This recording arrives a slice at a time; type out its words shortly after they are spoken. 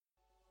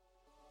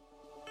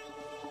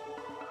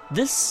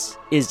This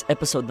is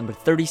episode number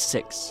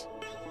 36,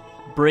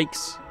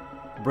 Breaks,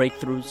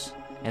 Breakthroughs,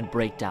 and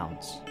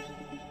Breakdowns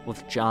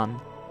with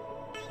John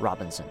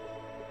Robinson.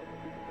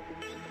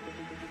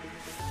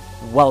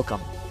 Welcome.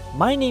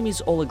 My name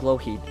is Oleg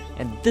Lohid,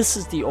 and this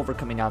is the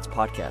Overcoming Odds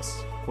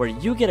podcast, where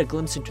you get a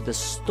glimpse into the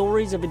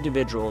stories of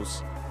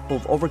individuals who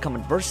have overcome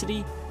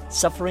adversity,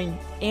 suffering,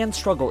 and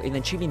struggle in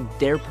achieving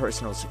their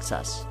personal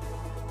success.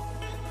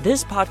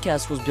 This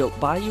podcast was built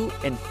by you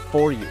and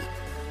for you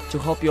to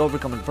help you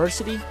overcome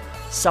adversity,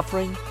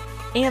 suffering,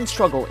 and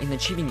struggle in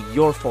achieving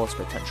your fullest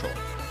potential.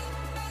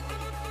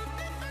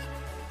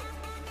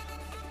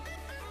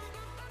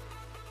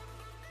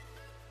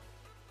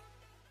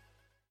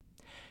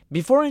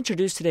 Before I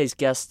introduce today's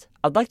guest,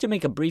 I'd like to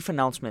make a brief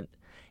announcement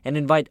and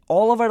invite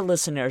all of our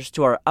listeners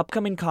to our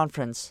upcoming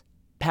conference,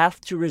 Path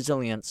to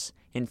Resilience,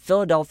 in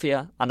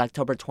Philadelphia on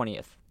October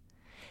 20th.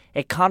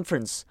 A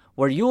conference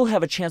where you will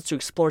have a chance to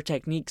explore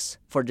techniques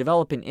for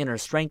developing inner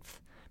strength,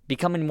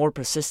 becoming more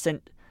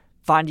persistent,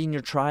 finding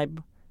your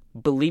tribe,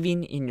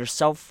 believing in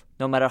yourself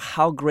no matter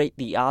how great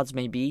the odds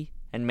may be,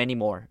 and many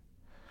more.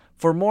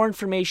 For more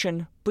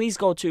information, please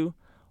go to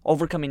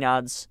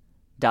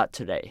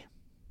overcomingodds.today.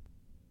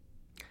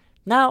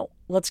 Now,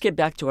 let's get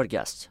back to our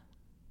guest.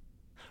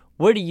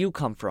 Where do you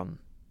come from?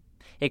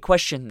 A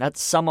question that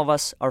some of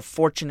us are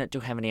fortunate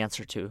to have an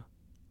answer to,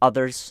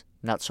 others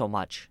not so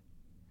much.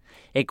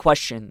 A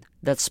question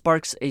that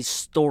sparks a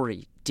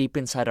story deep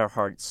inside our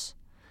hearts,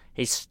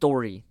 a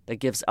story that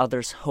gives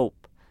others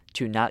hope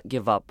to not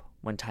give up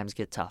when times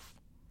get tough.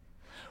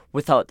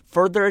 Without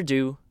further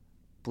ado,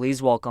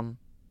 please welcome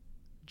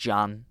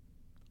John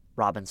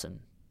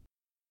Robinson.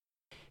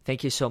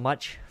 Thank you so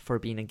much for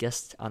being a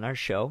guest on our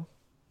show.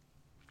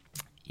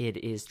 It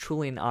is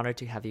truly an honor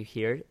to have you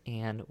here,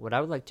 and what I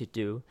would like to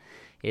do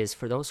is,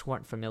 for those who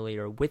aren't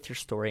familiar with your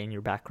story and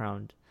your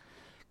background,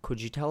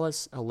 could you tell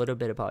us a little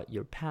bit about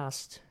your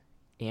past?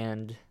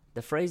 And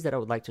the phrase that I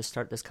would like to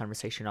start this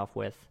conversation off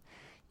with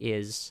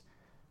is,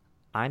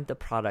 I'm the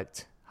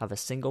product of a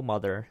single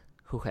mother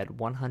who had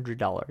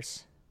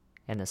 $100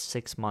 and a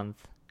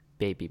 6-month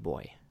baby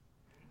boy.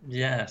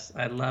 Yes,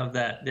 I love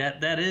that.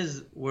 That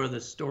is where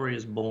the story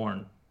is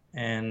born.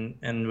 And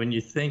when you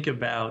think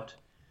about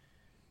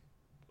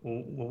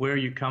where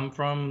you come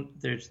from,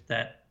 there's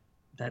that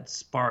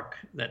spark,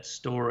 that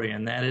story,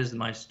 and that is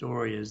my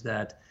story, is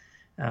that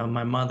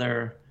my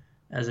mother,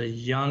 as a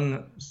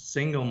young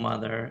single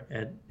mother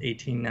at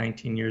 18,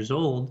 19 years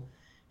old,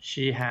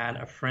 she had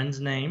a friend's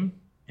name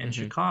in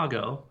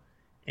Chicago,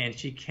 and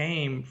she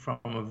came from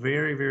a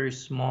very, very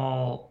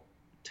small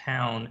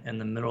town in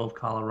the middle of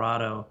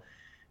Colorado,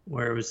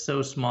 where it was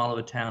so small of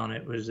a town.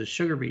 It was a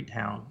sugar beet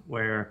town,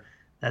 where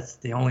that's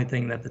the only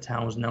thing that the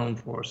town was known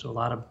for. So a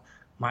lot of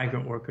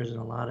migrant workers and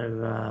a lot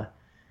of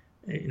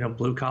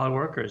blue collar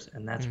workers,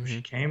 and that's where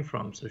she came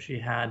from. So she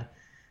had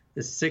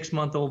this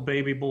 6-month-old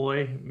baby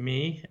boy,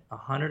 me,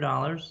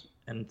 $100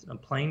 and a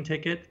plane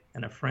ticket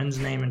and a friend's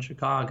name in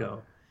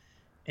Chicago,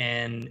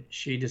 and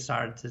she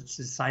decided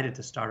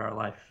to start our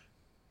life.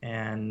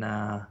 And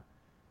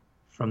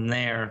from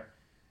there,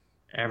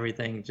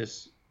 everything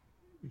just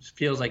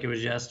feels like it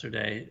was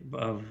yesterday,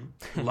 of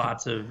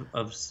lots of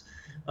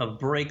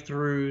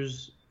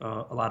breakthroughs,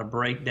 a lot of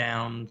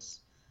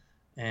breakdowns,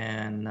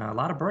 and a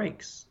lot of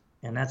breaks.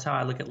 And that's how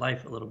I look at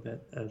life a little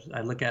bit.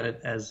 I look at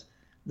it as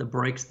the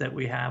breaks that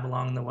we have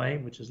along the way,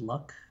 which is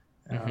luck.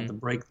 The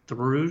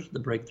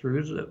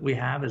breakthroughs that we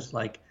have is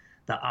like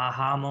the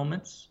aha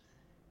moments,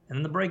 and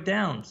then the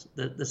breakdowns,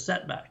 the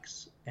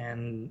setbacks.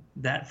 And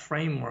that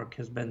framework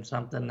has been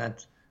something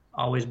that's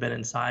always been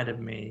inside of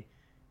me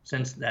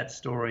since that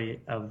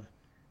story of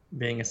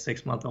being a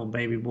 6-month-old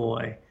baby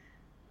boy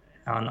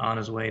on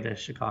his way to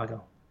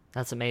Chicago.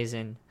 That's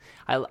amazing.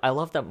 I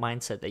love that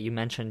mindset that you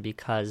mentioned,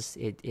 because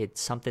it's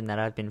something that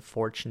I've been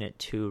fortunate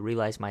to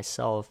realize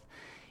myself,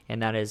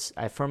 and that is,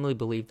 I firmly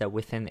believe that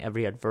within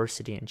every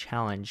adversity and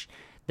challenge,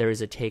 there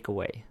is a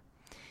takeaway.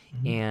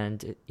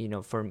 And,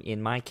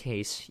 in my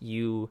case,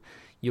 you're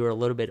a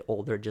little bit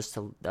older, just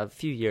a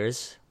few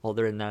years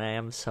older than I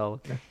am.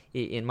 So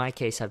in my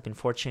case, I've been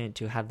fortunate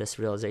to have this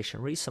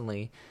realization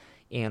recently.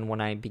 And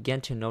when I began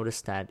to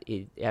notice that,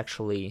 it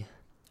actually,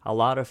 a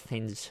lot of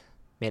things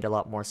made a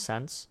lot more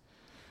sense.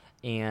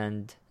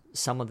 And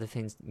some of the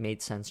things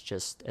made sense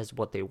just as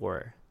what they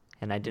were.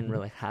 And I didn't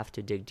really have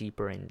to dig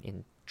deeper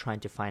in trying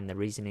to find the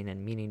reasoning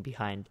and meaning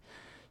behind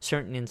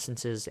certain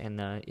instances and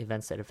the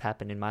events that have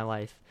happened in my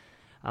life.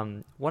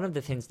 One of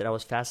the things that I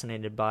was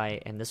fascinated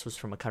by, and this was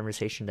from a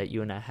conversation that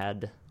you and I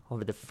had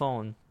over the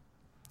phone,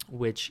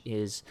 which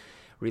is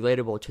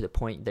relatable to the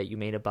point that you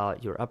made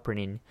about your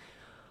upbringing.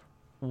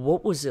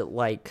 What was it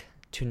like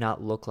to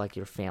not look like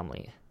your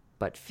family,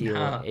 but feel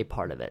a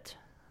part of it?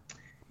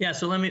 Yeah,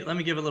 so let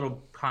me give a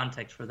little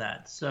context for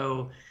that.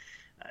 So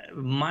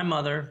my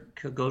mother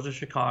goes to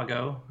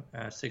Chicago,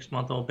 a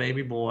 6-month-old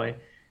baby boy,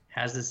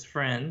 has this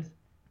friend,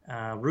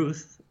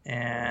 Ruth,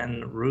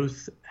 and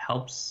Ruth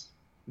helps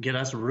get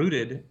us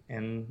rooted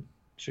in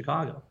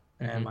Chicago.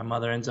 And my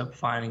mother ends up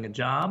finding a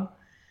job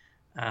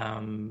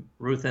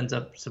Ruth ends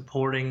up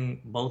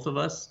supporting both of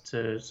us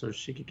so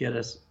she could get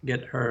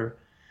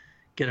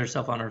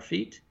herself on her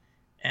feet,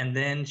 and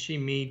then she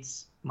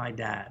meets my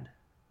dad.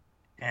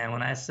 And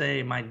when I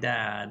say my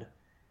dad,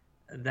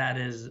 that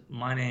is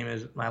my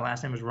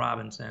last name is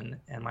Robinson,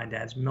 and my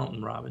dad's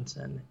Milton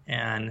Robinson.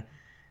 And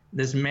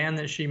this man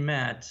that she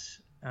met,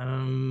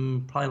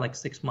 probably like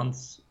 6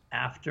 months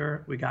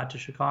after we got to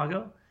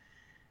Chicago,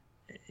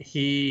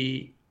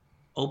 he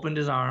opened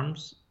his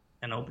arms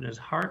and opened his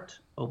heart,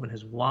 opened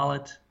his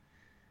wallet,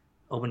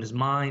 opened his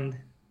mind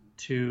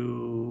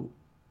to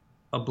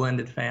a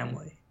blended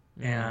family.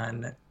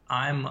 And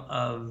I'm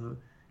of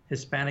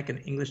Hispanic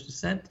and English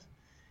descent,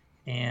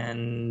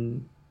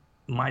 and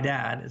my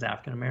dad is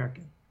African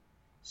American.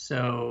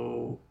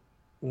 So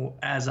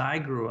as I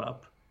grew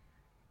up,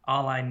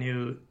 all I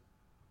knew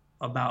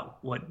about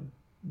what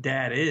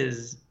dad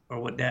is or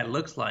what dad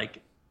looks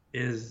like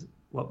is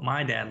what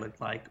my dad looked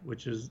like,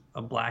 which is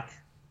a black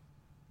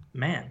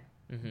man.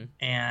 Mm-hmm.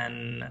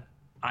 And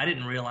I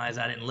didn't realize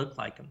I didn't look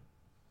like him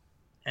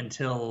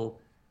until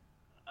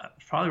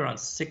probably around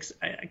 6.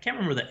 I can't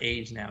remember the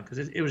age now because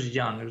it was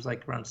young. It was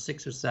like around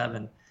 6 or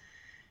 7.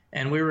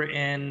 And we were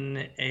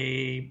in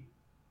a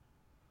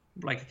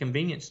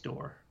convenience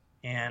store.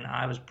 And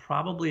I was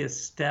probably a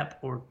step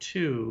or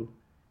two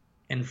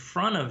in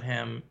front of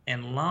him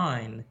in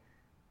line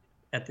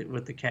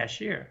with the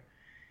cashier.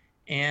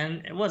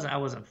 And I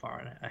wasn't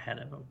far ahead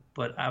of him,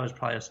 but I was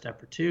probably a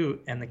step or two.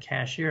 And the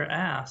cashier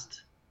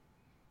asked,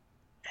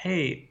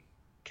 "Hey,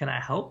 can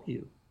I help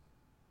you?"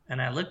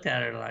 And I looked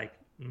at her like,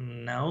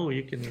 "No,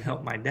 you can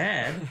help my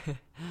dad."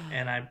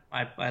 And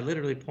I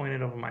literally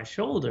pointed over my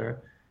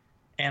shoulder,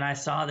 and I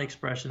saw the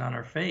expression on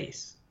her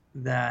face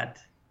that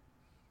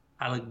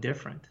I looked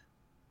different.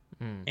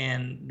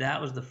 And that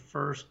was the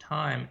first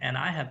time. And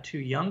I have 2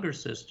 younger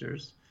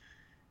sisters.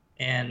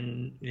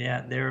 And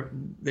yeah,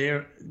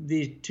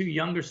 these 2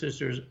 younger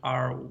sisters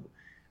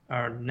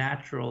are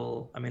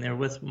natural. I mean, they're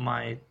with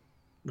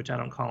which I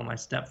don't call my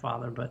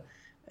stepfather, but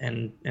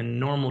in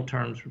normal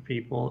terms for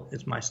people,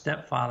 it's my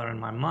stepfather and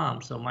my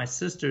mom. So my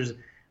sisters,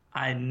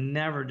 I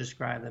never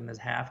describe them as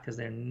half because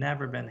they've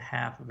never been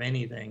half of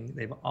anything.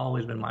 They've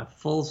always been my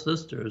full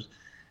sisters.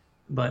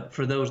 But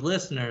for those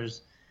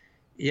listeners,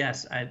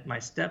 yes, my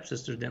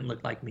stepsisters didn't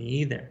look like me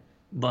either,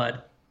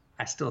 but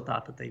I still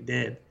thought that they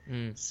did.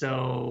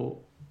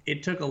 So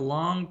it took a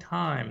long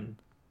time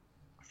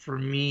for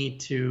me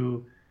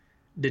to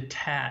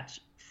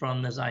detach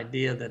from this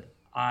idea that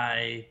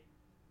I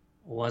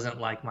wasn't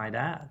like my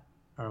dad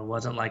or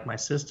wasn't like my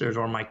sisters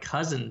or my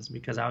cousins,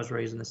 because I was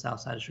raised in the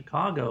south side of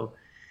Chicago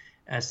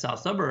as south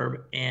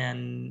suburb,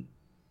 and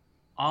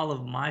all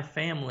of my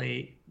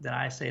family that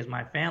I say is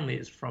my family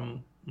is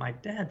from my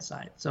dad's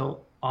side,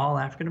 so all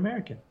African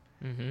American.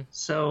 Mm-hmm.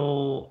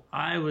 So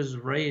I was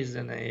raised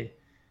in a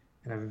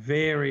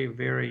very,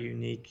 very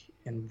unique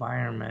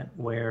environment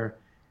where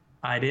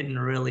I didn't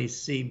really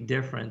see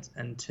difference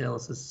until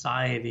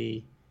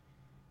society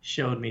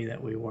showed me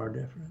that we were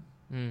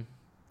different.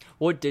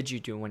 What did you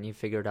do when you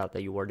figured out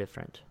that you were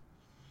different?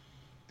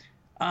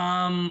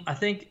 I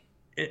think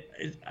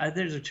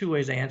there's 2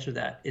 ways to answer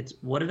that. It's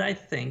what did I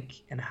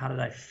think and how did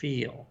I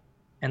feel,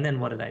 and then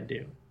what did I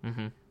do?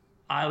 Mm-hmm.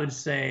 I would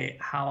say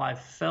how I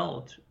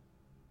felt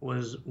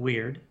was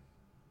weird,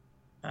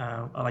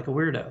 like a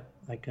weirdo,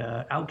 like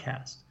an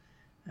outcast.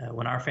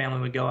 When our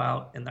family would go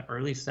out in the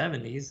early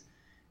 70s,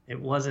 it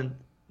wasn't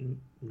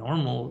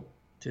normal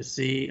to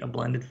see a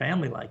blended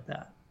family like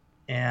that.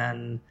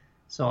 And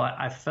so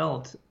I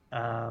felt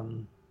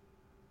odd.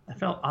 I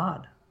felt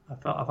odd.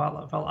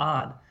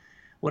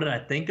 What did I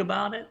think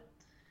about it?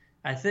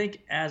 I think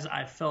as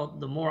I felt,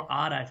 the more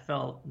odd I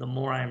felt, the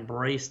more I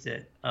embraced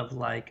it, of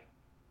like,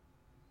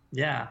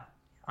 yeah,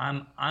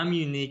 I'm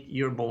unique,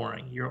 you're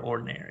boring, you're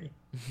ordinary.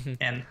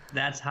 And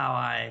that's how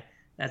I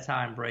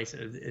embrace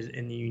it, is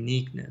in the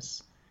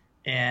uniqueness.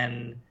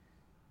 And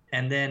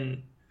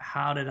then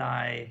how did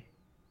I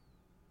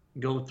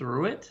go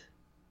through it?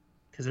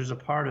 Because there's a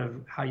part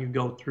of how you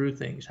go through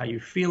things, how you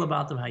feel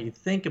about them, how you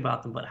think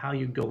about them, but how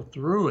you go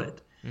through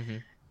it. Mm-hmm.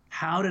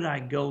 How did I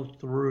go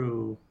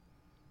through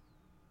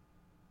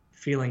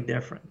feeling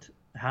different?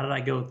 How did I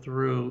go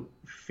through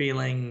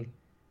feeling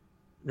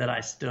that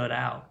I stood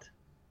out?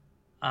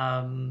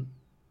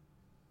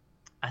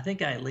 I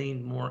think I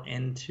leaned more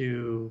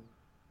into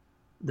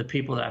the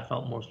people that I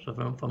felt most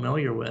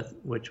familiar with,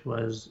 which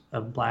was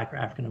of Black or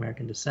African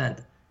American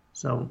descent.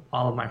 So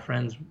all of my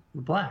friends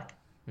were Black.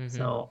 Mm-hmm.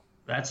 So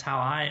that's how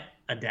I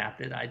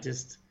adapted. I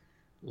just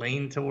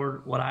leaned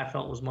toward what I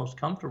felt was most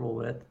comfortable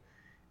with,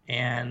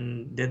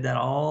 and did that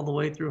all the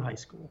way through high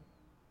school.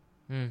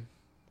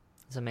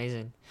 It's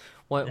amazing.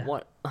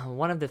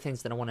 One of the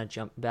things that I want to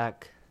jump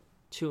back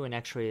to, and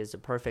actually is a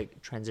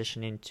perfect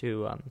transition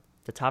into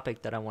the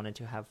topic that I wanted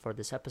to have for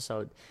this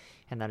episode,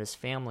 and that is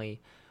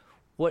family.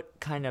 What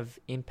kind of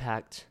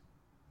impact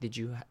did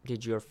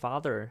your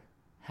father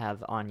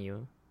have on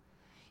you?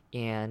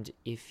 And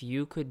if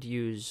you could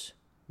use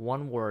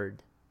one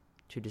word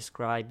to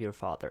describe your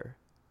father,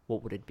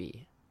 what would it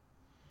be?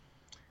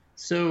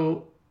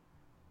 So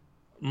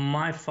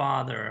My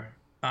father,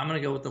 I'm going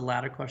to go with the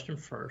latter question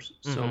first.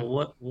 So, Mm-hmm.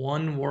 what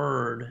one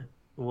word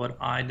would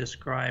I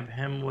describe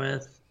him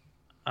with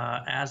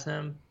as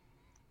him?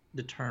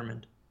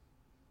 Determined.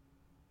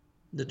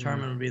 Mm.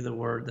 Determined would be the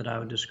word that I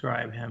would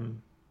describe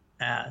him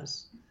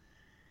as.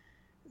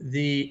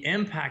 The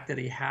impact that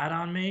he had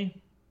on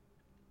me,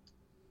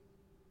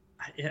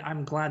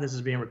 I'm glad this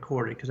is being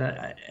recorded because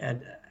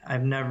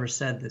I've never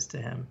said this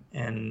to him,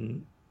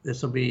 and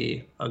this will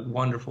be a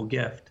wonderful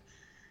gift.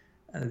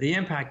 The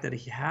impact that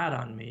he had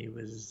on me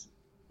was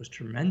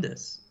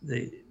tremendous.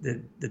 The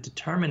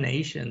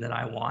determination that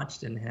I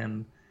watched in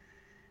him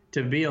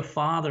to be a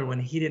father when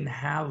he didn't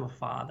have a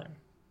father.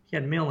 He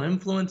had male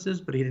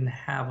influences, but he didn't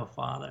have a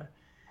father.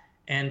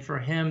 And for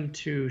him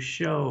to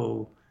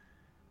show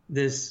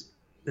this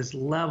this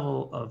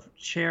level of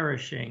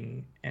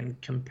cherishing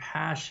and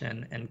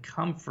compassion and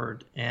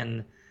comfort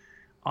and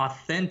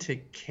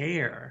authentic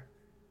care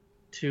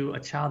to a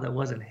child that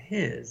wasn't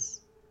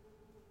his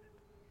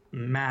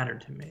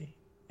mattered to me.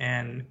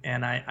 And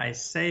I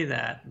say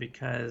that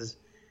because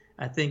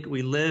I think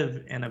we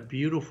live in a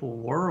beautiful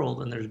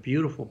world and there's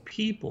beautiful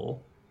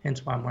people,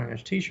 hence why I'm wearing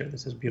this t-shirt that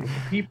says beautiful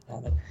people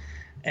on it.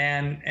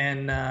 And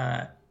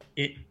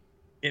it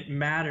it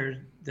matters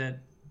that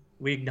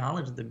we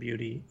acknowledge the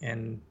beauty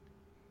in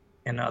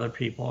other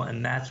people,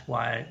 and that's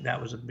why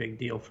that was a big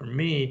deal for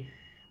me.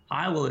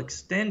 I will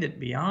extend it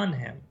beyond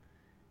him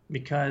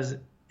because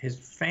his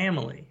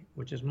family,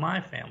 which is my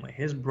family,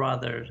 his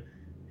brothers,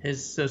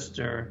 his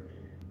sister,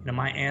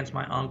 my aunts,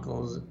 my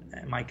uncles,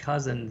 my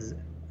cousins,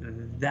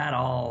 that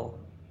all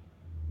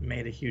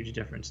made a huge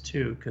difference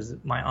too. Because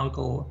my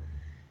uncle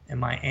and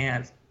my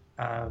aunt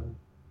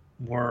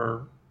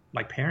were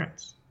like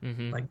parents,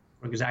 Mm-hmm. like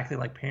were exactly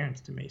like parents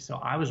to me. So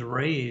I was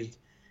raised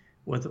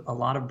with a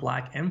lot of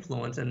black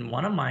influence, and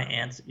one of my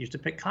aunts used to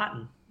pick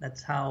cotton.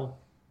 That's how.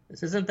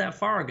 This isn't that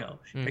far ago.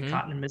 She picked Mm-hmm.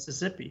 cotton in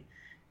Mississippi,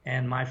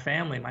 and my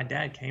family, my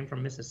dad came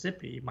from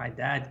Mississippi. My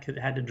dad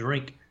had to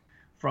drink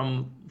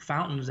from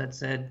fountains that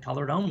said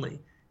colored only.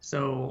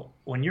 So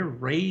when you're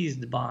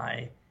raised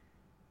by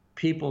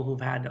people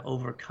who've had to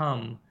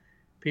overcome,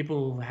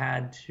 people who've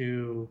had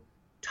to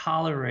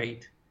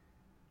tolerate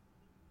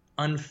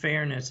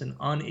unfairness and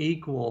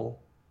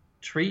unequal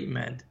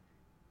treatment,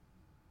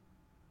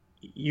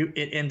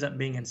 it ends up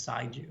being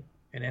inside you.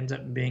 It ends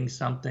up being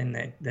something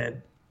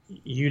that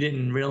you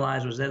didn't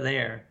realize was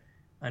there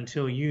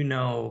until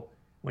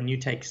when you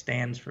take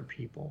stands for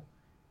people.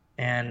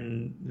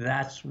 And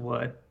that's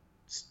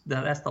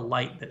the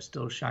light that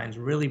still shines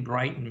really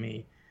bright in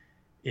me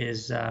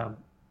is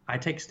I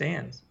take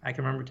stands. I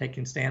can remember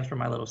taking stands for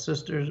my little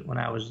sisters when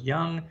I was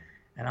young,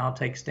 and I'll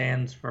take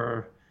stands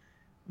for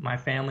my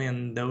family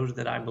and those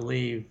that I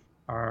believe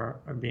are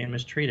being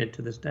mistreated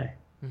to this day.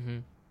 Mm-hmm.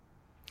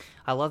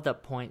 I love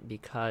that point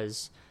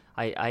because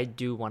I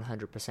do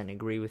 100%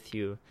 agree with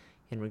you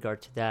in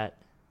regard to that.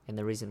 And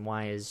the reason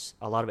why is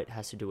a lot of it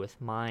has to do with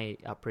my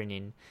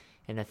upbringing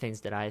and the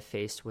things that I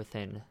faced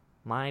within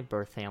my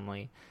birth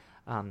family.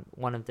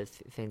 One of the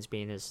things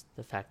being is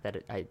the fact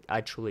that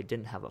I truly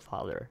didn't have a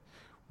father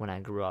when I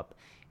grew up.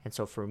 And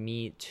so for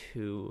me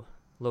to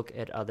look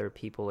at other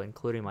people,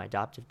 including my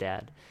adoptive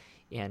dad,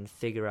 and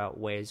figure out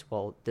ways,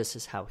 well, this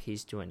is how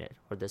he's doing it,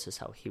 or this is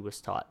how he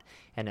was taught,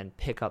 and then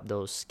pick up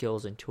those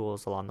skills and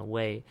tools along the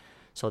way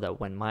so that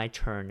when my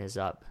turn is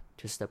up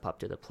to step up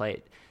to the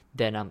plate,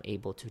 then I'm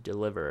able to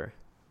deliver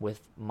with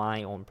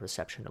my own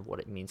perception of what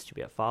it means to be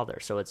a father.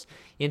 So it's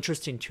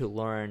interesting to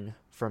learn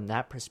from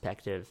that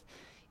perspective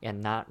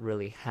and not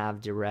really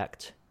have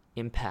direct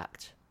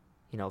impact,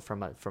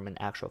 from an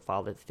actual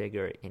father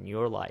figure in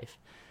your life.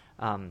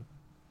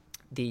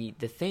 The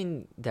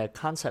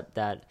concept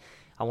that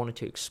I wanted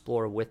to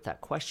explore with that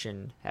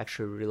question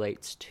actually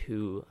relates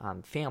to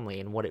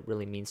family and what it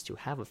really means to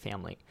have a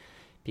family,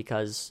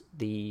 because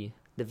the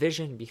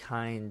vision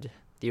behind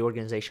the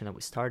organization that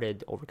we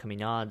started,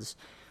 Overcoming Odds,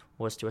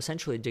 was to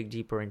essentially dig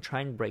deeper and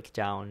try and break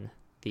down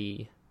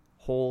the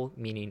whole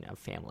meaning of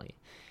family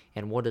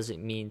and what does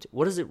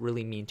it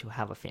really mean to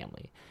have a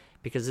family,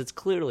 because it's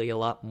clearly a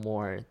lot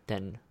more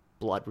than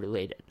blood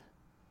related.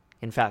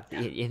 In fact,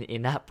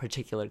 in that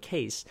particular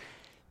case,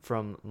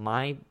 from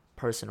my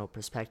personal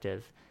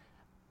perspective,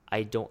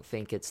 I don't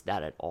think it's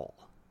that at all,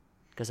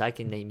 because I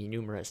can name you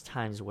numerous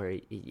times where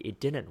it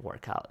didn't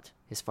work out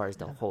as far as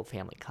the whole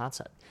family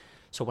concept.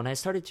 So when I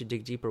started to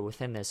dig deeper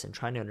within this and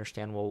trying to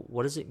understand, well,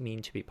 what does it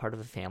mean to be part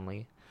of a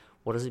family?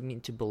 What does it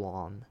mean to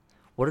belong?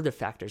 What are the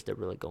factors that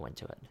really go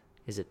into it?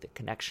 Is it the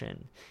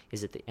connection?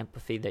 Is it the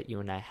empathy that you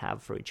and I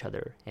have for each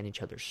other and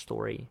each other's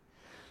story?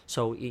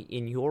 So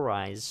in your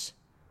eyes,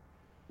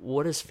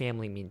 what does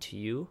family mean to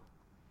you?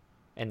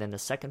 And then the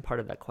second part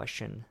of that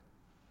question,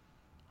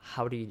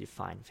 how do you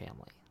define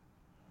family?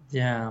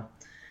 Yeah.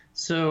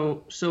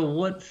 So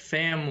what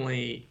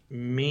family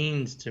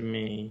means to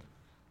me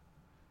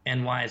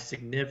and why it's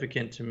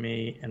significant to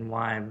me and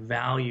why I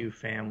value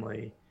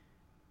family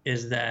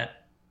is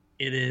that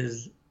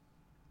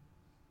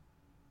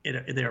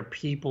there are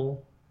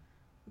people,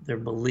 their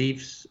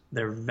beliefs,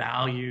 their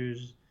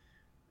values,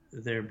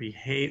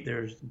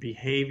 there's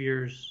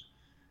behaviors,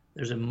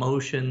 there's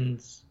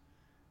emotions,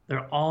 there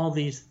are all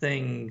these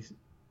things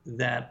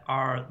that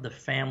are the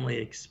family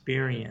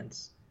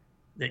experience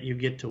that you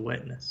get to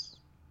witness,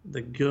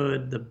 the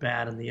good, the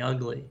bad, and the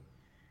ugly.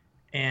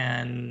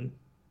 And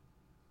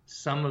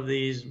some of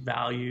these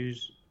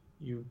values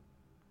you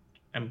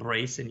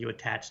embrace and you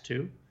attach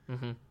to,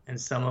 and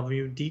some of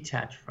you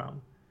detach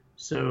from.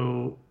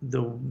 So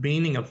the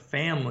meaning of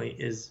family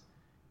is,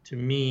 to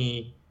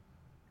me,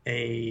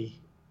 a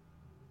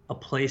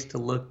place to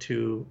look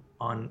to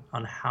on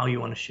how you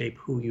want to shape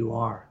who you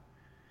are.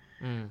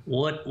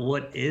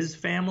 What is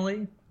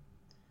family?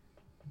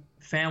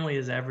 Family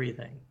is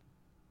everything.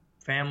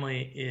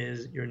 Family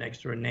is your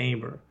next door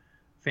neighbor.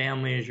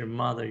 Family is your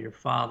mother, your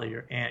father,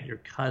 your aunt, your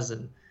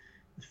cousin.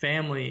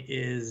 Family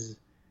is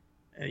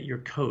your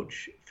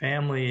coach.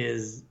 Family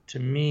is, to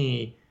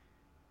me,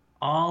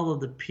 all of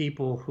the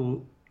people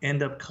who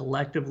end up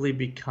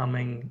collectively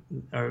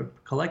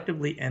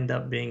end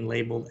up being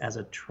labeled as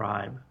a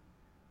tribe.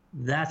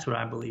 That's what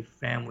I believe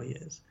family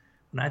is.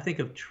 When I think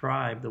of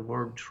tribe, the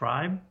word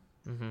tribe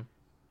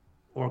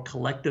or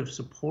collective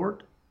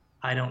support,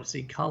 I don't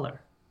see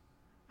color.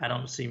 I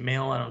don't see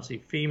male. I don't see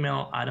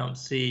female. I don't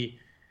see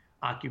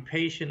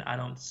occupation. I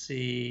don't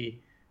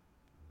see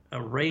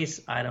a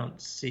race. I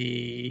don't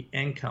see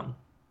income.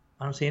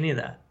 I don't see any of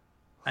that.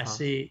 I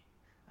see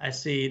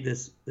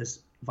this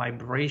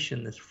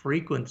vibration, this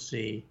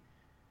frequency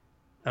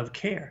of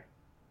care.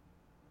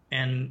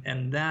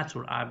 And that's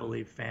what I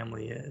believe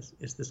family is.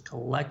 It's this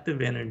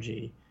collective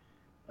energy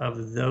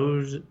of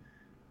those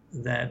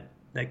that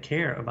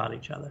care about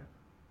each other.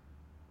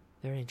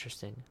 Very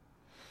interesting.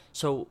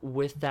 So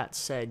with that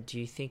said, do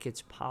you think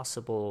it's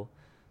possible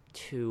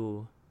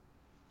to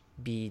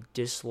be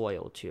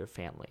disloyal to your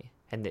family?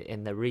 And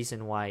the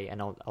reason why,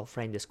 and I'll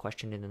frame this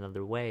question in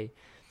another way,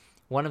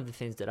 one of the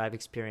things that I've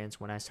experienced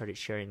when I started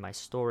sharing my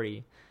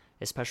story,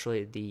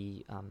 especially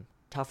the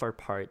tougher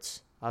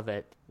parts of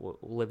it,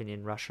 living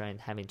in Russia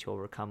and having to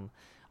overcome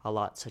a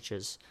lot, such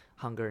as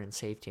hunger and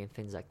safety and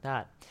things like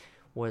that,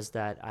 was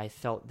that I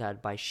felt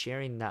that by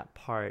sharing that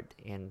part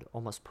and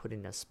almost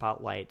putting a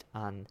spotlight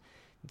on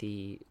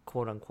the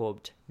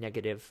quote-unquote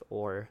negative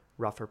or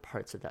rougher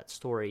parts of that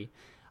story,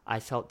 I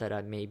felt that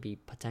I may be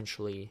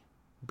potentially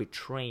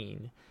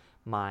betraying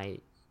my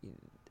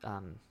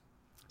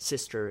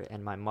sister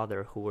and my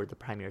mother, who were the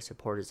primary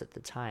supporters at the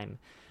time.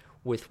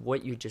 With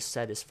what you just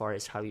said as far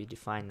as how you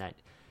define that,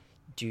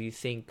 do you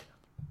think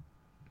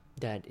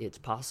that it's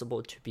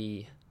possible to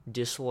be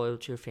disloyal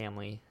to your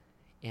family?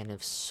 And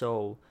if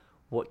so,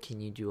 what can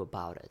you do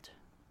about it?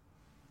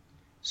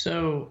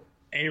 So,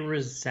 a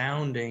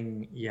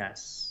resounding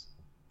yes.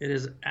 It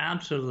is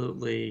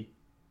absolutely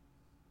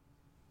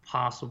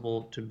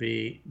possible to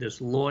be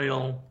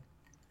disloyal.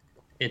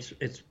 It's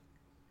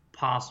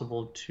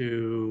possible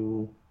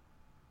to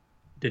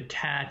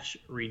detach,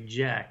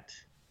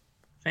 reject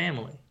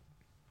family.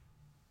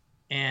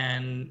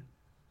 And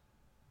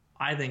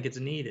I think it's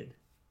needed.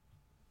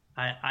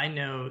 I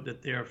know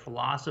that there are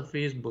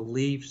philosophies,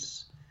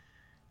 beliefs,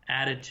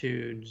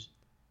 attitudes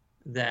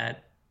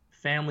that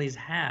families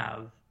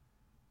have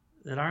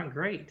that aren't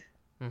great,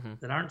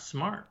 that aren't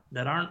smart,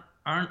 that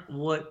aren't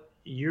what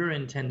you're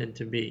intended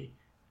to be.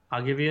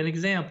 I'll give you an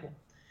example.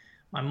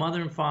 My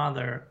mother and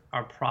father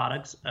are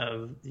products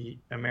of the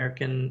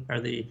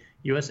the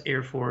U.S.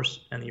 Air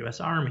Force and the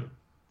U.S. Army.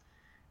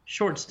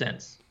 Short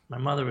stints. My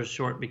mother was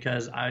short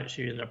because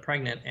she ended up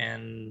pregnant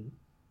and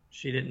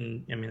she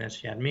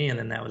had me, and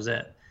then that was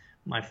it.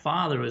 My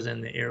father was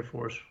in the Air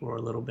Force for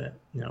a little bit,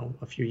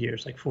 a few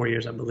years, like 4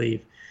 years, I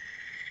believe.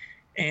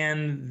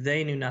 And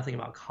they knew nothing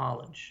about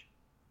college.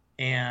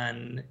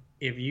 And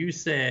if you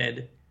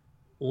said,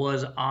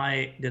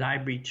 did I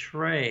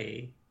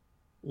betray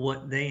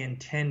what they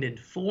intended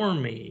for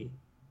me,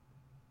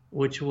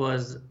 which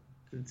was,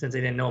 since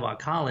they didn't know about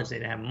college, they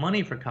didn't have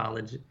money for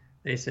college,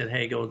 they said,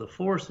 hey, go to the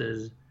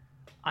forces.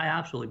 I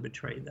absolutely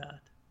betrayed that.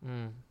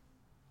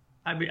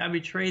 I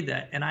betrayed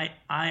that, and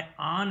I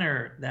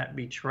honor that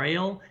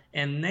betrayal,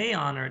 and they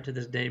honor it to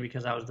this day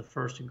because I was the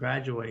first to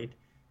graduate,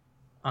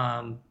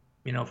 from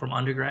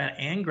undergrad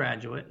and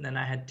graduate, and then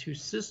I had two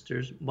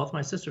sisters. Both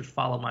my sisters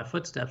followed my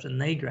footsteps, and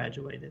they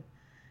graduated.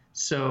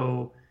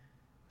 So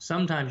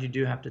sometimes you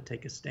do have to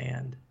take a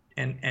stand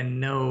and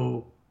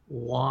know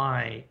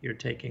why you're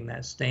taking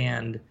that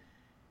stand,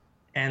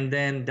 and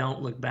then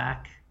don't look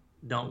back,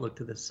 don't look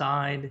to the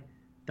side.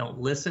 Don't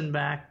listen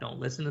back. Don't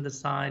listen to the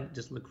side.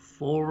 Just look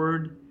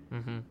forward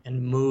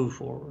and move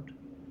forward.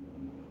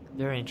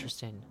 Very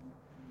interesting.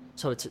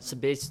 So it's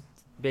based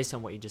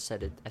on what you just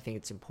said. I think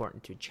it's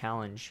important to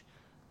challenge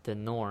the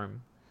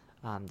norm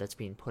that's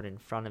being put in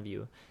front of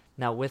you.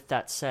 Now, with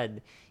that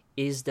said,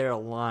 is there a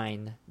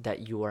line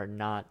that you are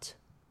not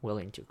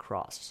willing to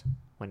cross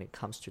when it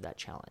comes to that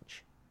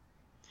challenge?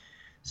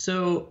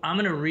 So I'm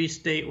going to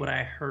restate what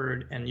I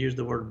heard and use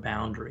the word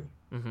boundary.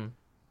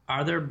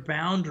 Are there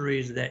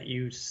boundaries that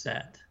you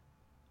set?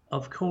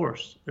 Of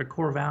course, they're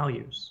core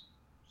values.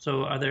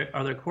 So are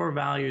there core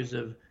values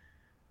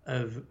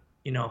of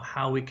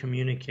how we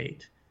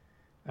communicate?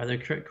 Are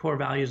there core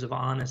values of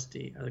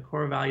honesty? Are there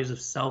core values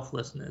of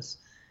selflessness?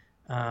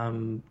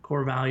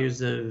 Core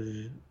values of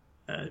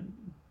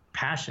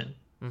passion?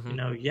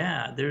 Mm-hmm.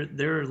 Yeah,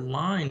 there are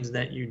lines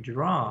that you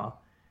draw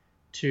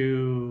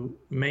to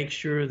make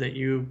sure that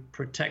you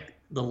protect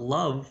the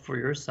love for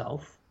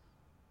yourself,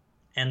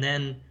 and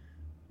then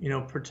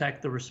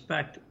protect the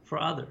respect for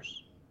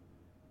others.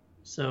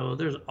 So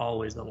there's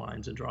always the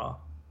lines to draw,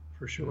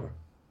 for sure.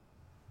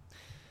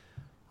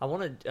 I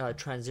want to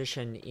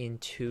transition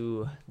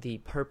into the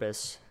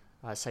purpose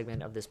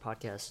segment of this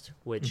podcast,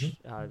 which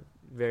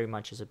very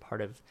much is a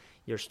part of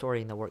your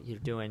story and the work you're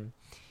doing.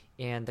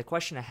 And the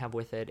question I have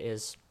with it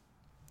is,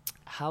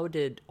 how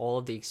did all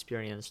of the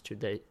experience to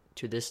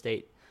this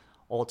date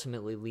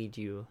ultimately lead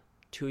you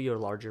to your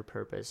larger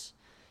purpose?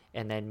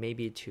 And then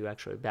maybe to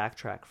actually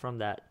backtrack from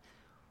that,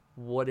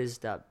 what is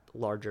that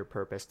larger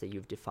purpose that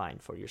you've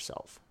defined for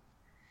yourself?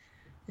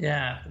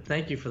 Yeah,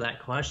 thank you for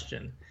that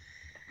question.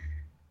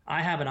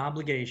 I have an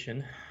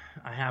obligation.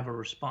 I have a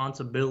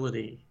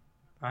responsibility.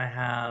 I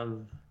have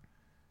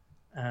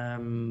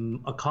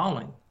a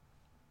calling.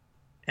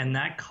 And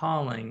that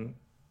calling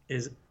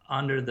is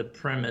under the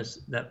premise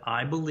that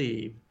I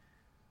believe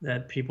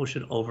that people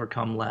should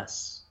overcome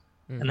less.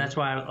 Mm-hmm. And that's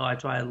why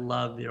I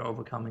love your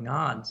Overcoming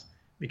Odds,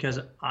 because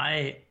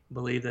I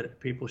believe that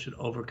people should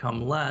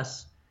overcome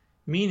less,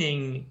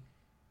 meaning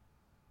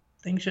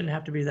things shouldn't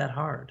have to be that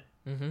hard.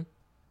 Mm-hmm.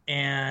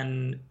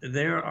 And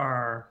there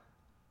are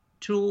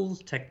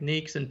tools,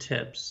 techniques, and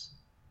tips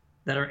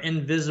that are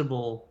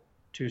invisible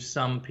to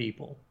some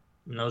people.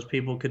 And those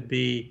people could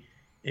be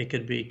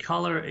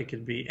color, it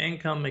could be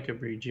income, it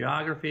could be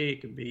geography,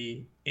 it could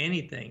be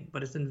anything,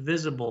 but it's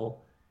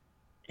invisible.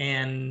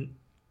 And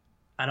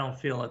I don't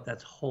feel that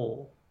that's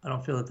whole. I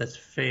don't feel that that's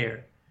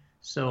fair.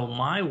 So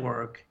my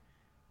work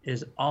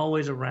is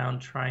always around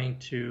trying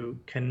to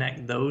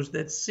connect those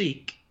that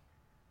seek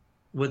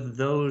with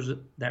those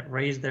that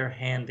raise their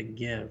hand to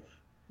give.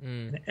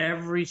 And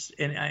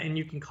and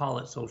you can call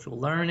it social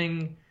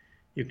learning,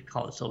 you can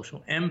call it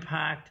social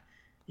impact,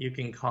 you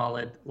can call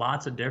it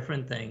lots of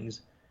different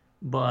things,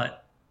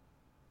 but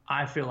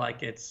I feel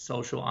like it's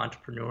social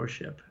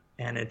entrepreneurship,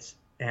 and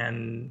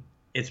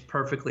it's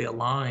perfectly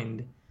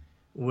aligned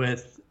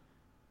with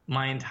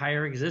my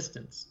entire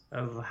existence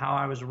of how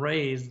I was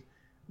raised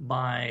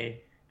by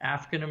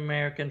African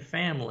American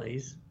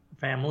families,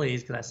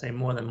 because I say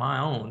more than my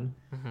own,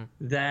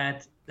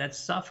 that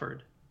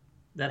suffered,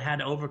 that had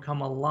to overcome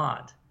a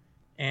lot.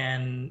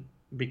 And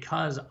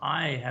because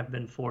I have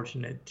been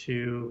fortunate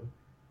to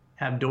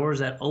have doors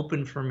that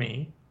open for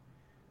me,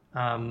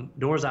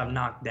 doors I've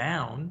knocked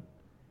down,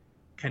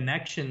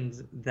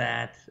 connections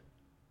that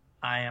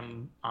I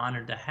am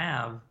honored to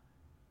have,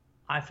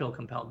 I feel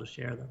compelled to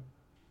share them.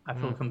 I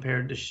feel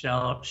compelled to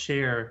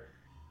share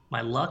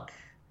my luck,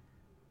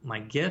 my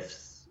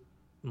gifts,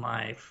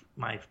 my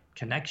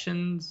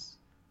connections,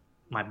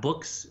 my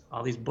books,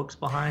 all these books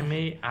behind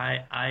me.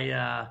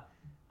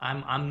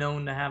 I'm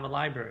known to have a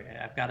library.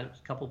 I've got a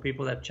couple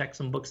people that check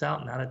some books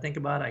out. Now that I think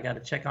about it, I got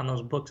to check on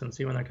those books and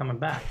see when they're coming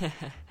back.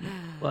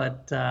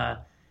 But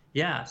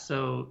yeah,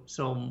 so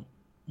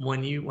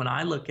when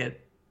I look at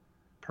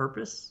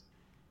purpose,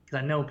 because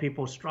I know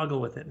people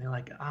struggle with it and they're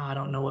like, I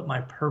don't know what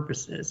my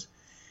purpose is.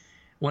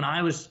 When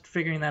I was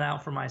figuring that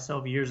out for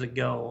myself years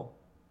ago,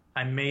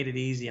 I made it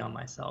easy on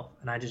myself,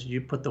 and you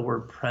put the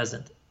word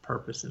present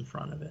purpose in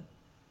front of it.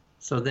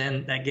 So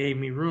then that gave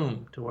me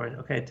room to where,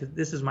 okay,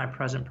 this is my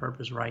present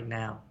purpose right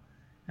now.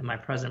 And my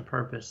present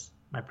purpose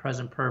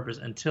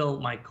until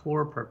my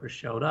core purpose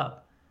showed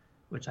up,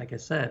 which, like I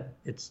said,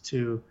 it's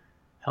to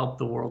help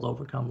the world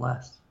overcome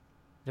less.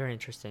 Very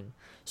interesting.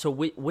 So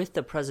with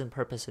the present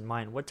purpose in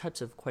mind, what types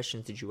of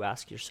questions did you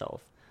ask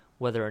yourself,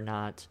 whether or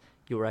not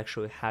you were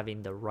actually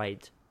having the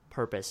right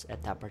purpose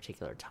at that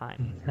particular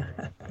time?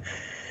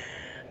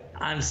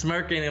 I'm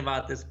smirking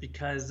about this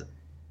because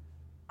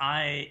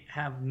I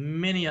have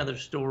many other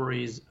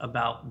stories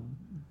about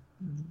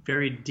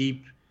very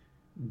deep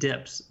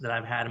dips that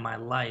I've had in my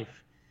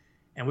life,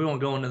 and we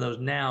won't go into those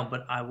now,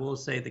 but I will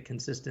say the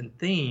consistent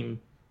theme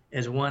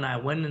is when I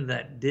went into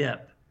that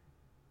dip,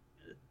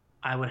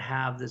 I would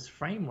have this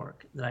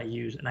framework that I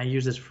use, and I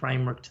use this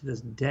framework to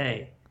this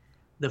day.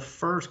 The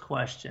first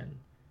question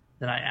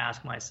that I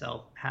ask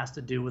myself has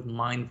to do with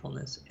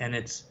mindfulness, and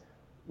it's,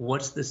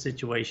 what's the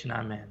situation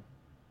I'm in?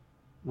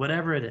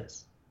 Whatever it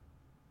is.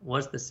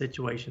 What's the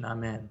situation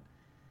I'm in?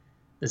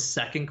 The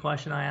second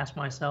question I ask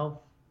myself,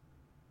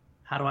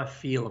 how do I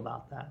feel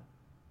about that?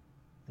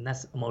 And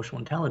that's emotional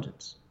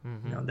intelligence.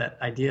 Mm-hmm. That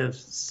idea of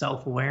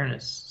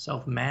self-awareness,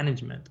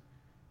 self-management,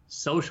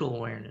 social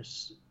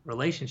awareness,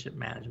 relationship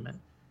management.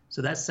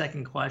 So that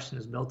second question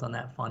is built on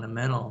that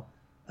fundamental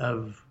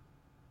of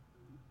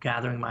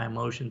gathering my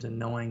emotions and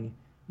knowing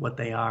what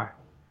they are.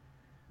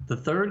 The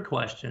third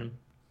question,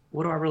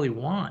 what do I really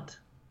want?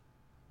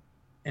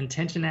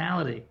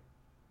 Intentionality,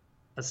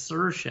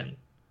 assertion,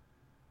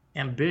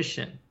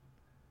 ambition,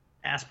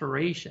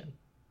 aspiration.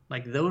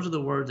 Like, those are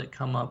the words that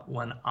come up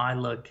when I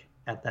look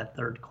at that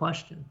third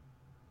question.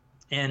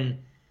 And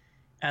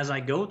as I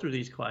go through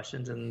these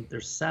questions, and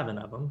there's 7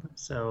 of them,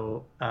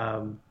 so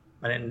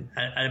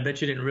I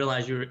bet you didn't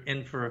realize you were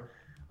in for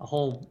a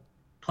whole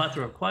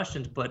plethora of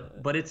questions,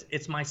 but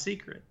it's my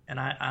secret, and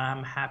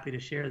I'm happy to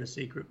share the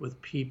secret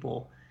with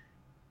people.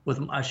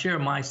 I share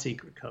my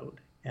secret code,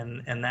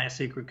 and that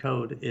secret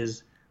code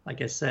is,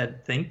 like I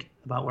said, think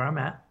about where I'm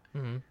at,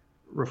 Mm-hmm.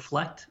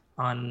 reflect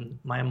on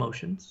my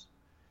emotions,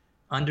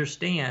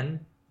 understand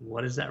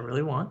what does that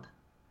really want,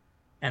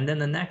 and then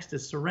the next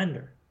is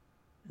surrender.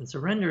 And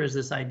surrender is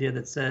this idea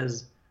that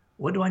says,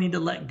 what do I need to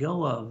let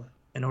go of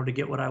in order to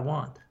get what I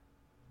want?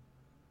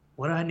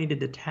 What do I need to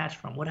detach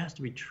from? What has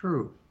to be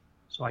true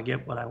so I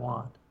get what I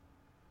want?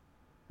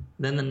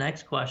 Then the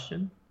next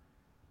question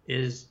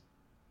is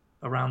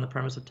around the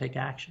premise of take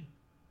action.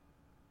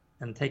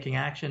 And taking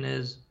action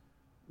is,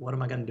 what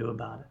am I going to do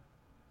about it?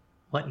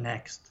 What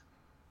next?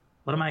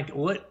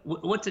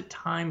 What's it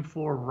time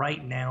for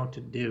right now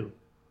to do?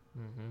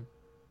 Mm-hmm.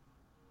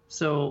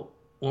 So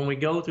when we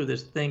go through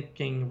this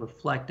thinking,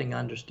 reflecting,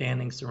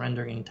 understanding,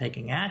 surrendering, and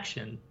taking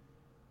action,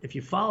 if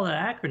you follow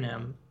that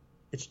acronym,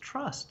 it's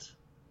trust.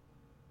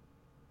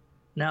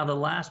 Now, the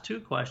last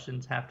 2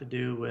 questions have to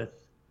do with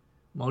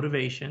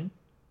motivation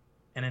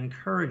and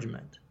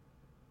encouragement.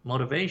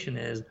 Motivation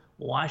is,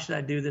 why should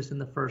I do this in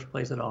the first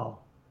place at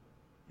all?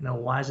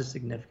 Why is it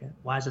significant?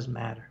 Why does this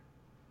matter?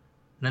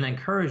 And then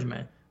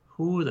encouragement,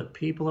 who are the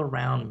people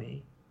around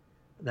me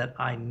that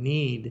I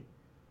need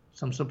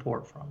some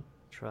support from?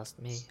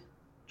 Trust me.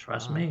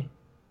 Trust Wow. me.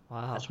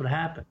 Wow. That's what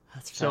happened.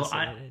 That's So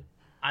fascinating.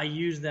 I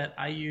use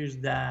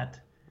that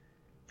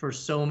for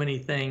so many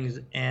things,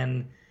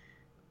 and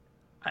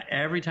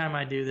every time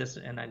I do this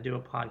and I do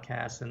a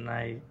podcast and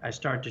I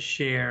start to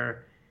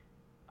share,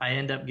 I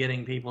end up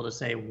getting people to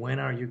say, when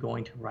are you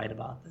going to write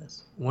about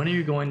this? When are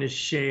you going to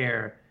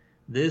share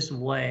this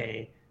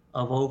way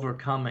of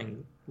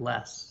overcoming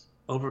less,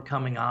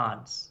 overcoming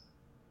odds?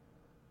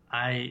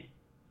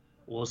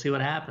 We'll see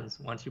what happens.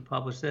 Once you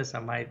publish this, I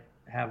might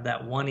have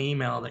that one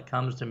email that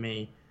comes to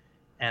me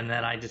and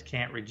that I just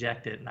can't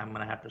reject it, and I'm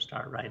going to have to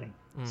start writing.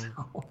 So.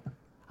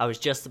 I was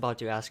just about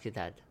to ask you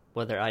that,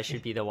 whether I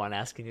should be the one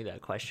asking you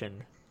that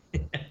question.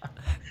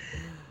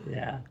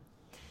 Yeah.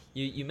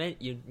 You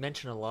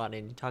mentioned a lot,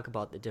 and you talk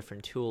about the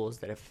different tools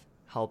that have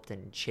helped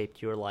and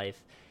shaped your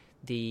life.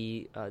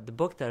 The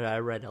book that I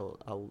read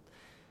a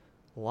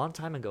long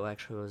time ago,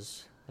 actually,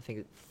 was, I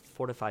think,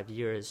 4 to 5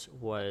 years,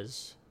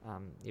 was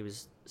it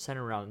was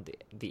centered around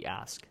the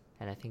ask,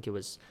 and I think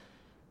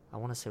I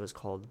want to say it was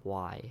called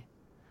Why.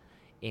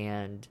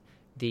 And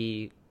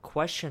the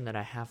question that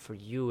I have for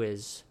you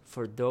is,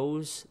 for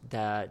those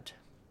that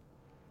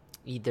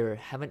either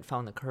haven't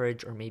found the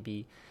courage or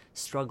maybe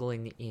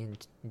struggling in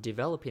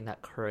developing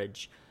that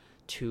courage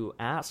to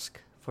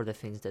ask for the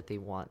things that they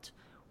want,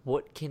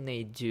 what can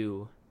they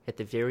do at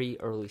the very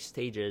early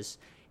stages?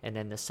 And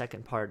then the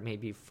second part,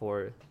 maybe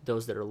for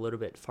those that are a little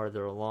bit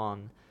farther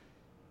along,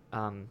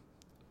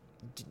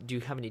 do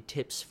you have any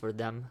tips for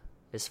them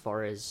as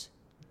far as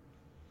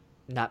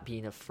not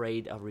being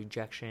afraid of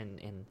rejection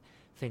and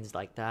things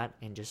like that,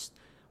 and just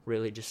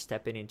really just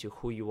stepping into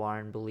who you are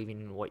and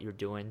believing in what you're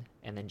doing,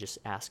 and then just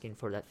asking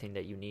for that thing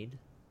that you need?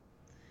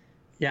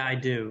 Yeah, I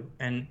do.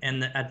 And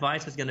the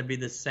advice is going to be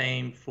the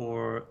same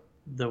for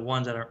the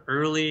ones that are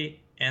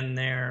early in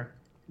their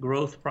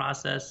growth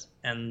process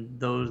and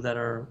those that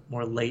are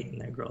more late in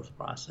their growth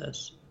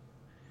process.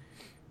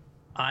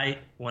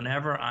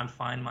 Whenever I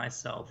find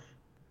myself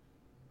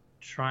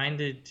trying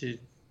to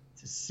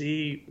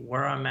see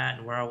where I'm at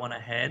and where I want to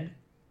head,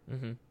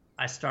 Mm-hmm.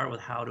 I start with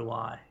how do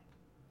I?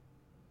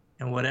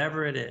 And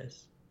whatever it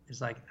is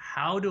like,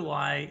 how do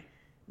I?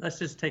 Let's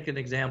just take an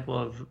example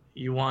of,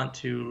 you want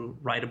to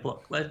write a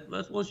book.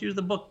 Let's use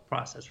the book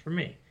process for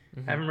me.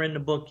 Mm-hmm. I haven't written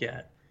a book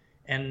yet.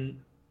 And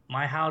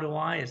my how do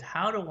I is,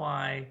 how do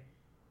I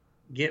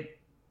get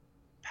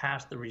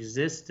past the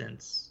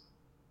resistance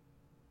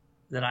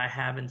that I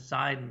have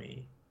inside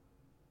me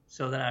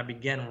so that I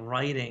begin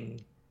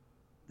writing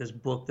this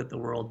book that the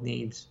world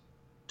needs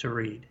to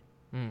read?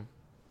 Mm.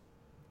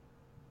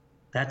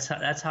 That's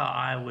how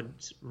I would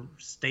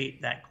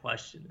state that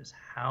question, is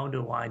how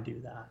do I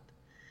do that?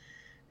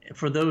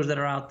 For those that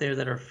are out there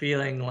that are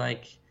feeling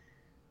like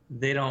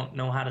they don't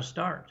know how to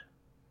start,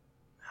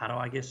 how do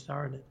I get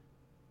started?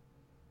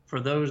 For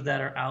those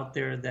that are out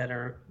there that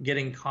are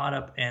getting caught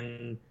up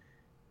in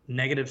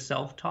negative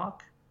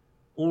self-talk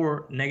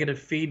or negative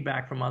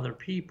feedback from other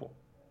people,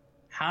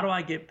 how do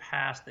I get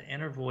past the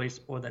inner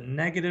voice or the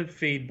negative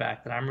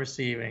feedback that I'm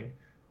receiving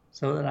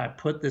so that I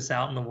put this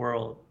out in the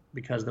world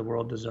because the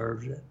world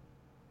deserves it?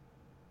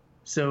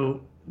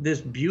 So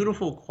this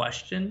beautiful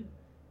question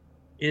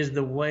is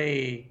the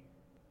way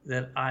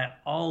that I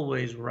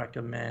always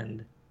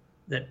recommend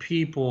that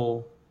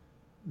people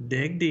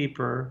dig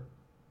deeper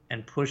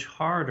and push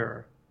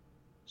harder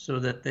so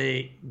that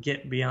they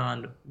get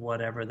beyond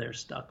whatever they're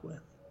stuck with.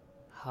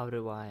 How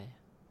do I?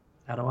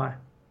 How do I?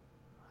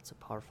 That's a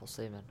powerful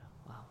statement.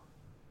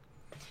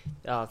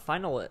 Wow.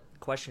 Final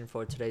question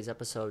for today's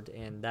episode,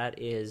 and that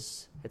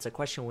is, it's a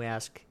question we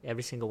ask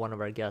every single one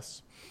of our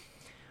guests.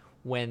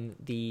 When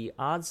the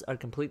odds are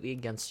completely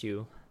against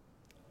you,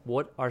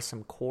 what are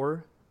some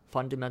core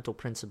fundamental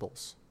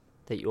principles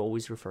that you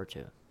always refer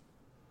to?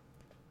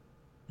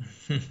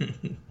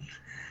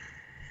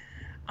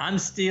 I'm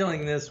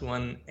stealing this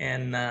one,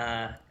 and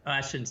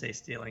I shouldn't say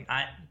stealing.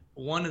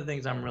 One of the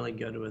things I'm really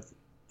good with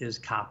is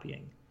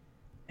copying,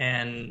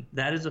 and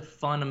that is a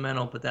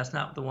fundamental. But that's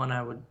not the one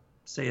I would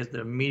say is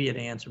the immediate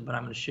answer. But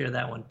I'm going to share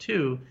that one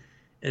too.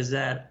 Is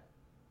that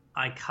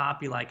I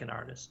copy like an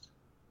artist.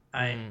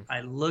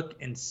 I look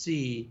and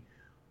see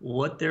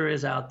what there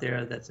is out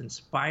there that's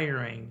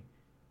inspiring,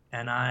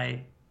 and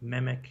I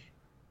mimic,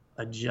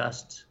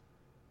 adjust,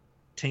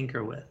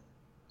 tinker with.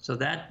 So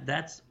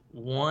that's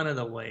one of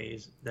the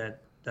ways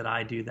that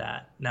I do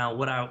that. Now,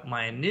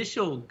 my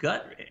initial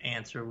gut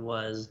answer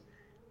was,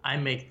 I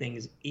make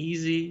things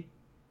easy,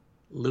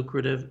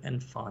 lucrative,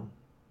 and fun.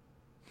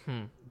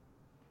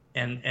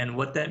 And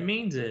what that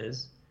means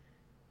is,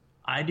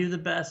 I do the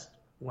best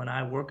when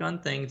I work on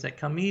things that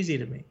come easy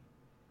to me.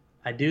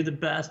 I do the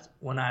best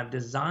when I've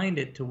designed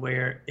it to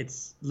where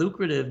it's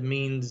lucrative,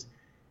 means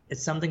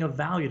it's something of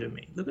value to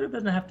me. Lucrative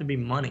doesn't have to be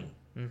money.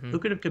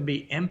 Lucrative could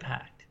be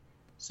impact.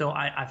 So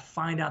I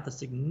find out the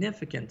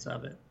significance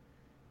of it.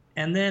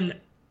 And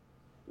then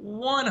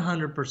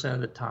 100%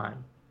 of the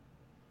time,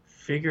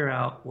 figure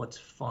out what's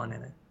fun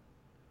in it.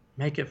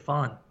 Make it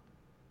fun.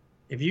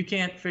 If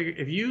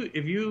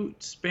you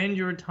spend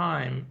your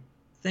time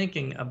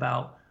thinking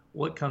about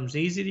what comes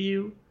easy to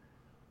you,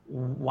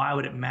 why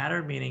would it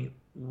matter? Meaning,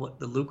 what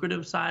the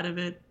lucrative side of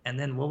it, and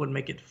then what would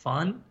make it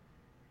fun,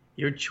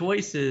 your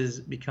choices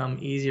become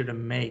easier to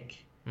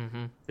make,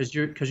 because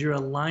you're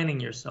aligning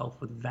yourself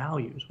with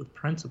values, with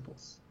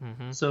principles.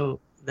 So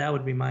that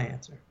would be my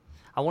answer.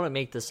 I want to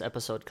make this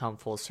episode come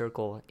full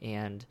circle,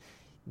 and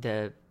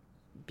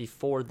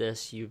before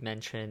this, you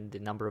mentioned the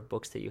number of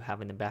books that you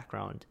have in the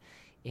background,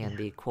 and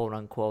the quote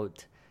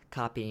unquote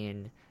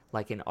copying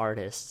like an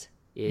artist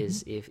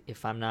is,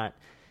 if I'm not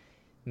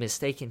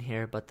mistaken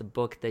here, but the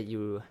book that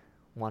you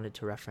wanted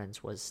to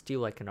reference was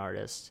Steal Like an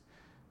Artist.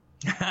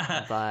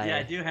 Yeah,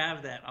 I do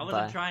have that. I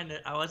wasn't trying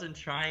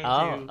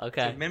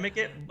to mimic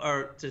it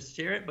or to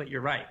share it, but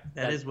you're right.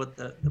 That is what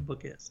the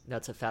book is.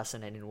 That's a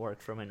fascinating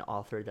work from an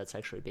author that's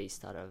actually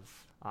based out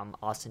of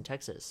Austin,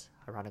 Texas,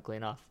 ironically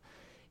enough.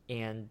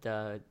 And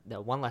the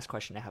one last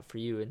question I have for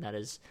you, and that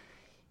is,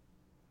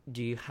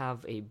 do you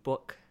have a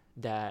book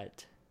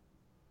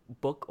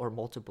or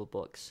multiple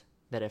books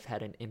that have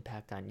had an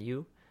impact on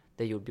you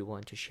that you would be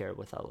willing to share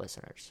with our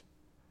listeners?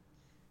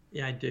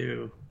 Yeah, I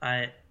do.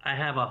 I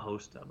have a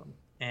host of them.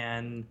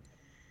 And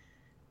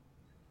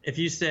if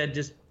you said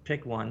just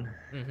pick one,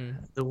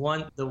 the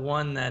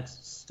one that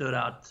stood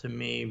out to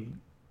me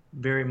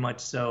very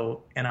much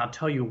so, and I'll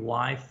tell you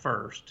why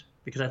first,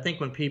 because I think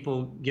when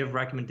people give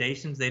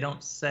recommendations, they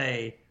don't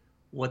say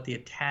what the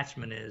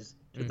attachment is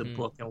to the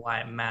book and why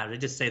it matters. They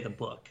just say the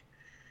book.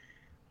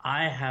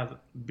 I have,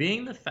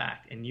 being the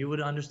fact, and you would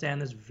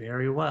understand this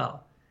very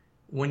well,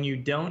 when you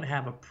don't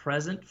have a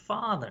present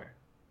father,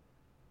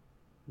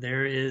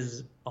 there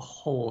is a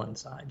hole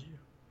inside you.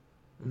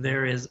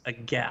 There is a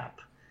gap.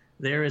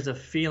 There is a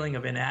feeling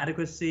of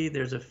inadequacy.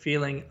 There's a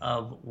feeling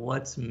of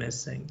what's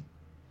missing.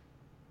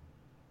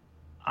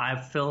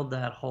 I've filled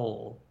that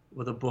hole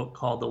with a book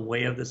called The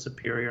Way of the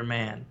Superior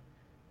Man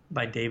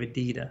by David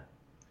Deida.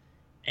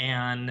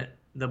 And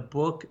the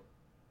book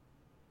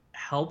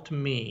helped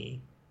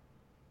me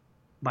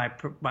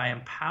by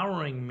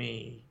empowering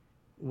me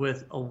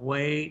with a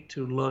way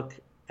to look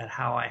at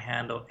how I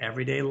handle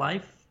everyday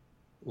life,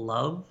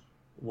 love,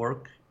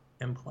 work,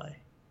 and play.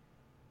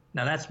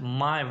 Now that's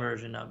my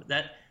version of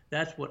it.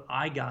 That's what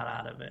I got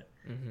out of it.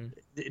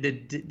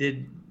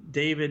 Did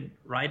David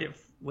write it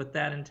with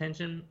that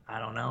intention? I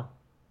don't know,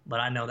 but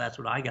I know that's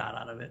what I got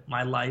out of it.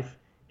 My life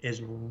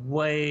is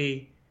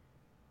way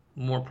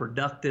more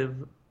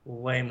productive,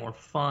 way more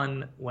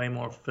fun, way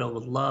more filled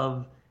with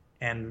love,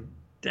 and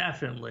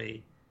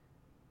definitely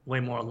way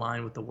more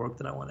aligned with the work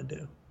that I want to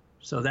do.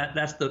 So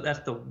that's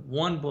the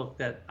one book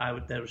that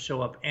would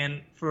show up.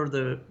 And for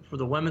the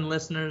women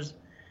listeners,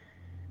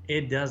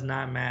 it does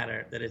not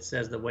matter that it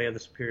says The Way of the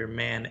Superior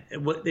Man.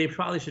 They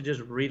probably should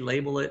just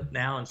relabel it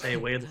now and say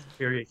Way of the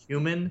Superior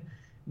Human,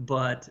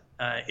 but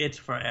it's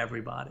for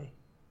everybody.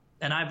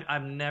 And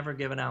I've never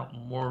given out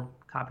more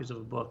copies of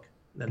a book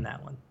than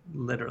that one,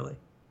 literally.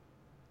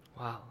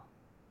 Wow.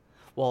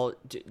 Well,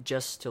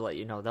 just to let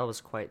you know, that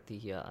was quite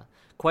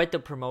the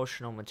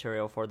promotional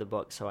material for the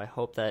book. So I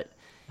hope that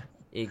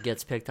it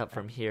gets picked up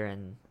from here.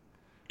 And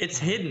it's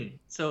hidden.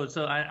 So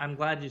I'm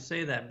glad you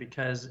say that,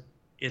 because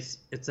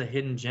it's a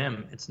hidden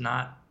gem. It's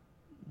not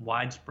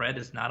widespread.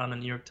 It's not on the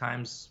New York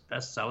Times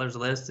bestsellers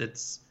list.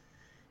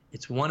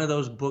 It's one of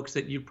those books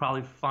that you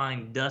probably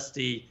find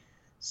dusty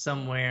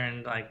somewhere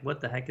and like, what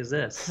the heck is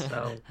this?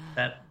 So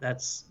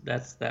that's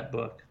that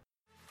book.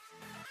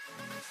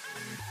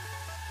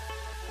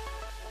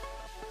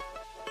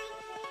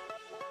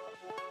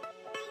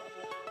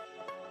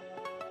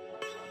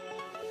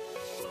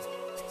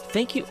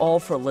 Thank you all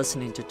for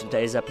listening to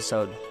today's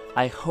episode.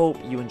 I hope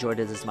you enjoyed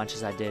it as much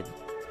as I did.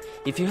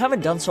 If you haven't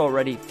done so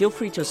already, feel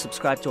free to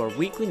subscribe to our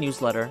weekly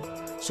newsletter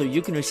so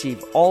you can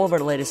receive all of our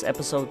latest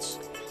episodes,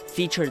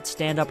 featured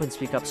stand-up and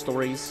speak-up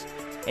stories,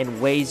 and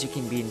ways you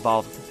can be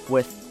involved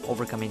with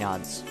overcoming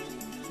odds.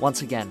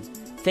 Once again,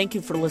 thank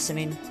you for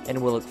listening,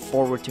 and we'll look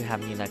forward to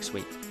having you next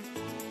week.